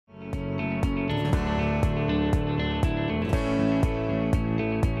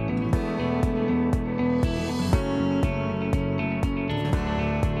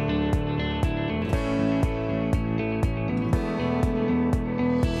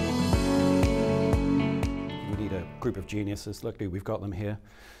group of geniuses, luckily we've got them here,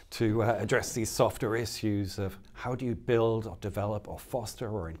 to address these softer issues of how do you build or develop or foster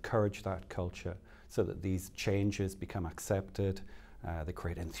or encourage that culture so that these changes become accepted, they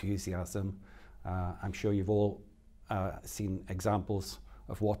create enthusiasm. I'm sure you've all seen examples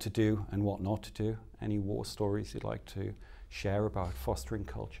of what to do and what not to do. Any war stories you'd like to share about fostering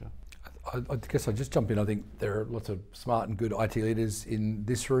culture? I guess I'll just jump in. I think there are lots of smart and good IT leaders in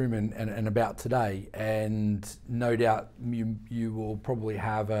this room and about today, and no doubt you will probably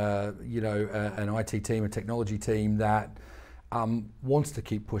have an IT team, a technology team that wants to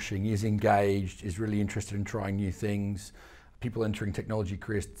keep pushing, is engaged, is really interested in trying new things. People entering technology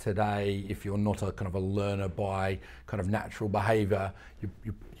careers today, if you're not a kind of a learner by kind of natural behaviour,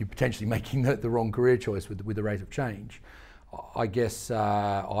 you're potentially making the wrong career choice with the rate of change. I guess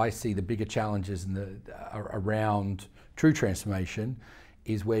I see the bigger challenges around true transformation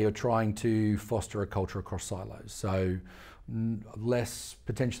is where you're trying to foster a culture across silos. So less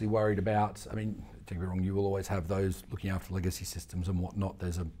potentially worried about, I mean, don't get me wrong, you will always have those looking after legacy systems and whatnot.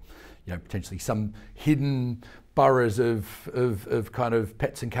 There's potentially some hidden boroughs of kind of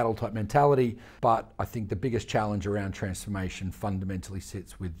pets and cattle type mentality. But I think the biggest challenge around transformation fundamentally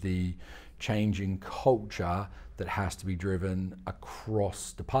sits with the changing culture that has to be driven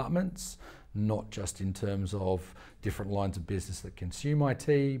across departments, not just in terms of different lines of business that consume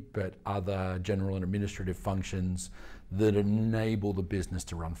IT, but other general and administrative functions that enable the business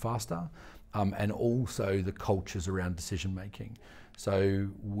to run faster, and also the cultures around decision making. So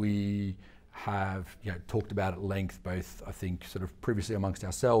we have talked about at length, both I think sort of previously amongst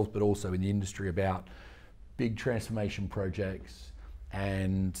ourselves, but also in the industry, about big transformation projects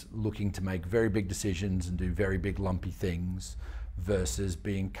and looking to make very big decisions and do very big lumpy things versus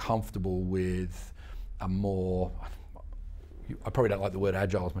being comfortable with a more, I probably don't like the word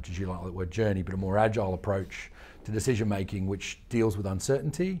agile as much as you like the word journey, but a more agile approach to decision making which deals with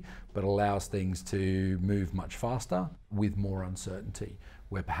uncertainty but allows things to move much faster with more uncertainty,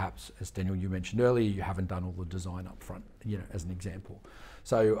 where perhaps, as Daniel, you mentioned earlier, you haven't done all the design up front, as an example.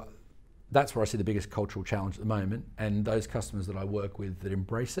 So that's where I see the biggest cultural challenge at the moment, and those customers that I work with that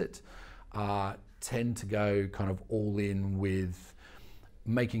embrace it tend to go kind of all in with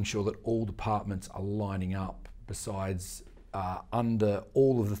making sure that all departments are lining up besides under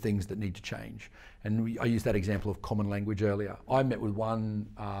all of the things that need to change. And I used that example of common language earlier. I met with one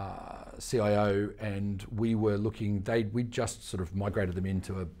CIO and we were looking, we just sort of migrated them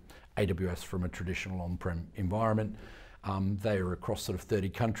into AWS from a traditional on-prem environment. They are across sort of 30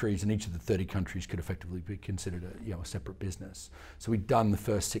 countries, and each of the 30 countries could effectively be considered a separate business. So we'd done the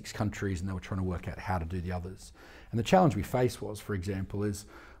first 6 countries and they were trying to work out how to do the others. And the challenge we faced was, for example, is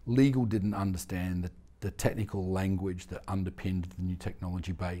legal didn't understand the technical language that underpinned the new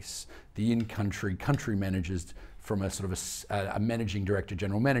technology base. The country managers from a sort of a managing director,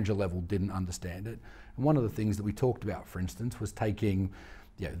 general manager level didn't understand it. And one of the things that we talked about, for instance, was taking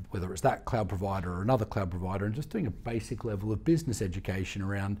whether it's that cloud provider or another cloud provider, and just doing a basic level of business education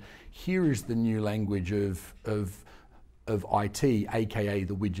around, here is the new language of IT, aka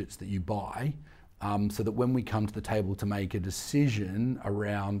the widgets that you buy, so that when we come to the table to make a decision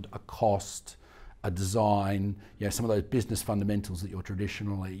around a cost, a design, some of those business fundamentals that you're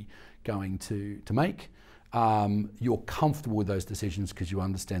traditionally going to make, you're comfortable with those decisions because you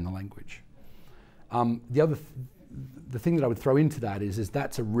understand the language. The thing that I would throw into that is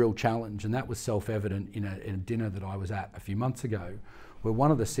that's a real challenge, and that was self-evident in a dinner that I was at a few months ago, where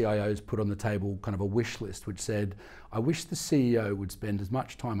one of the CIOs put on the table kind of a wish list which said, I wish the CEO would spend as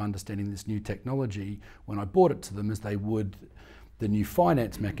much time understanding this new technology when I brought it to them as they would the new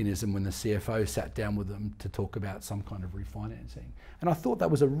finance mechanism when the CFO sat down with them to talk about some kind of refinancing. And I thought that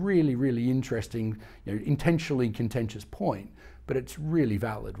was a really, really interesting, intentionally contentious point, but it's really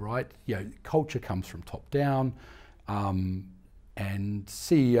valid, right? Culture comes from top down. And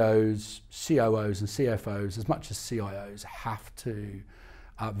CEOs, COOs and CFOs, as much as CIOs, have to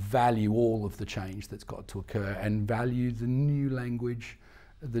value all of the change that's got to occur and value the new language,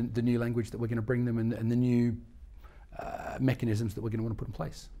 the new language that we're going to bring them, and the new mechanisms that we're going to want to put in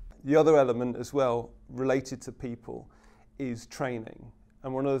place. The other element as well related to people is training.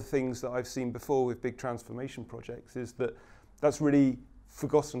 And one of the things that I've seen before with big transformation projects is that that's really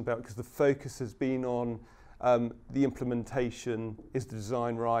forgotten about because the focus has been on the implementation. Is the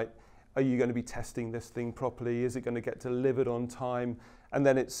design right? Are you going to be testing this thing properly? Is it going to get delivered on time? And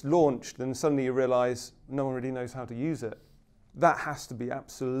then it's launched and suddenly you realise no one really knows how to use it. That has to be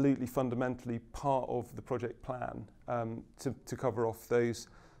absolutely fundamentally part of the project plan to cover off those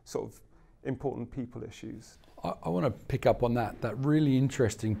sort of important people issues. I want to pick up on that really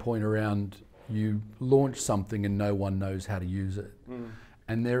interesting point around you launch something and no one knows how to use it.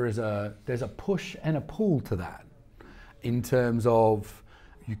 And there's a push and a pull to that, in terms of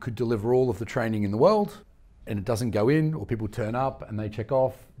you could deliver all of the training in the world and it doesn't go in, or people turn up and they check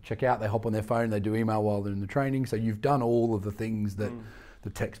off, check out, they hop on their phone, they do email while they're in the training. So you've done all of the things that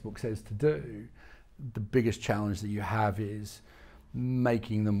the textbook says to do. The biggest challenge that you have is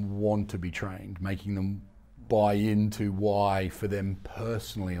making them want to be trained, making them buy into why for them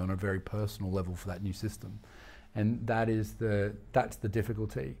personally, on a very personal level, for that new system. And that's the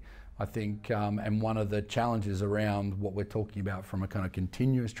difficulty, I think, and one of the challenges around what we're talking about from a kind of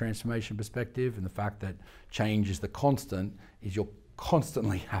continuous transformation perspective, and the fact that change is the constant, is you're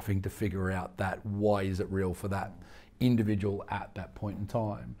constantly having to figure out that why is it real for that individual at that point in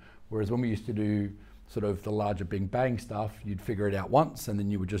time. Whereas when we used to do sort of the larger big bang stuff, you'd figure it out once and then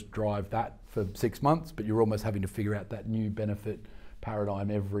you would just drive that for 6 months, but you're almost having to figure out that new benefit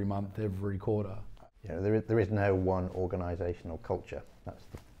paradigm every month, every quarter. You know, there is no one organisational culture. That's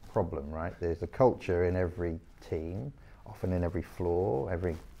the problem, right? There's a culture in every team, often in every floor,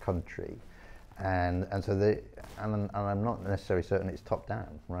 every country, and so I'm not necessarily certain it's top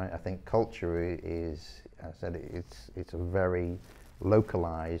down, right? I think culture is, as I said, it's a very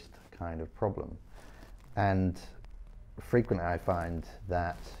localised kind of problem. And frequently I find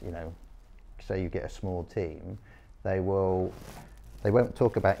that, you know, say you get a small team, they won't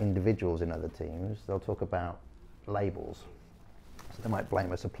talk about individuals in other teams, they'll talk about labels. So they might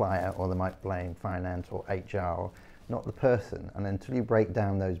blame a supplier, or they might blame finance or HR, not the person. And until you break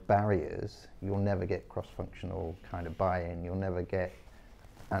down those barriers, you'll never get cross-functional kind of buy-in, you'll never get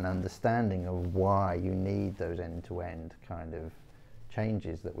an understanding of why you need those end-to-end kind of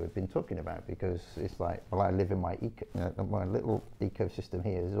changes that we've been talking about, because it's like, well, I live in my little ecosystem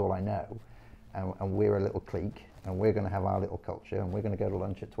here, this is all I know, and we're a little clique, and we're going to have our little culture, and we're going to go to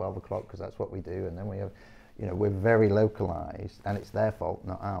lunch at 12 o'clock because that's what we do, and then we have, you know, we're very localized, and it's their fault,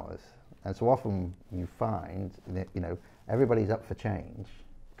 not ours. And so often you find that, you know, everybody's up for change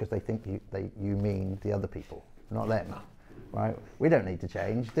because they think you mean the other people, not them, right? We don't need to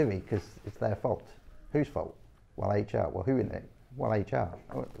change, do we? Because it's their fault. Whose fault? Well, HR. Well, who in it? Well, HR.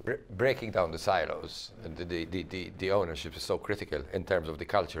 Breaking down the silos, the ownership is so critical in terms of the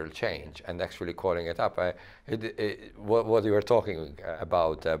cultural change, and actually calling it up. What you were talking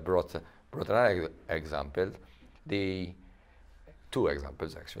about brought another example, the two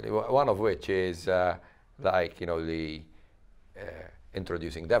examples actually. One of which is like, you know, the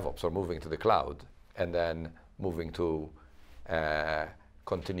introducing DevOps or moving to the cloud, and then moving to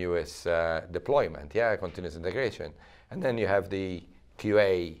continuous deployment, continuous integration. And then you have the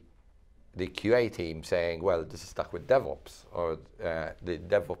QA team saying, well, this is stuck with DevOps, or the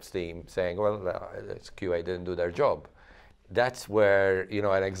DevOps team saying, well, QA didn't do their job. That's where, you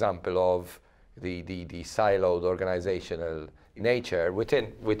know, an example of the siloed organizational nature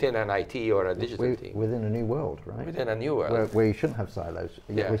within an IT or a digital team. Within a new world, right? Within a new world. Where you shouldn't have silos,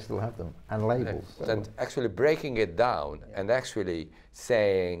 yet we still have them, and labels. And actually breaking it down and actually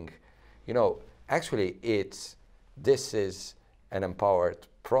saying, you know, actually this is an empowered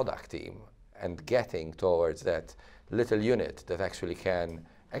product team, and getting towards that little unit that actually can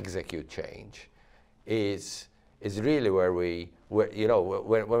execute change is really where you know,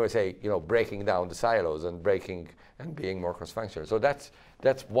 when we say, you know, breaking down the silos and breaking and being more cross-functional. So that's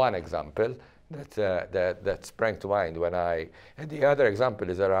one example that sprang to mind and the other example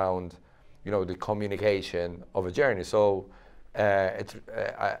is around, you know, the communication of a journey. So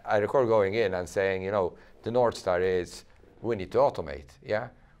I recall going in and saying, you know, the North Star is we need to automate,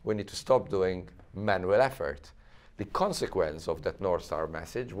 we need to stop doing manual effort. The consequence of that North Star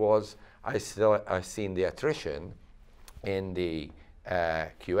message was I've seen the attrition in the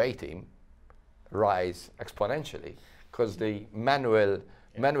QA team rise exponentially, because the manual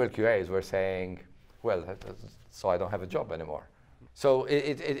QAs were saying, well, so I don't have a job anymore. So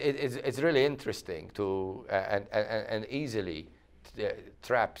it's really interesting to and easily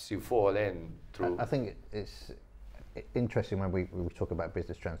traps you fall in through. I think it's interesting when we talk about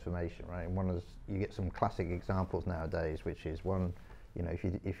business transformation, right? And you get some classic examples nowadays, which is one, you know, if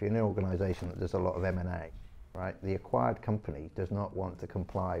you're in an organisation that does a lot of M&A, right? The acquired company does not want to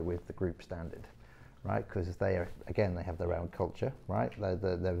comply with the group standard, right? Because they have their own culture, right?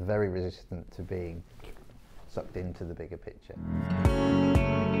 They're very resistant to being sucked into the bigger picture.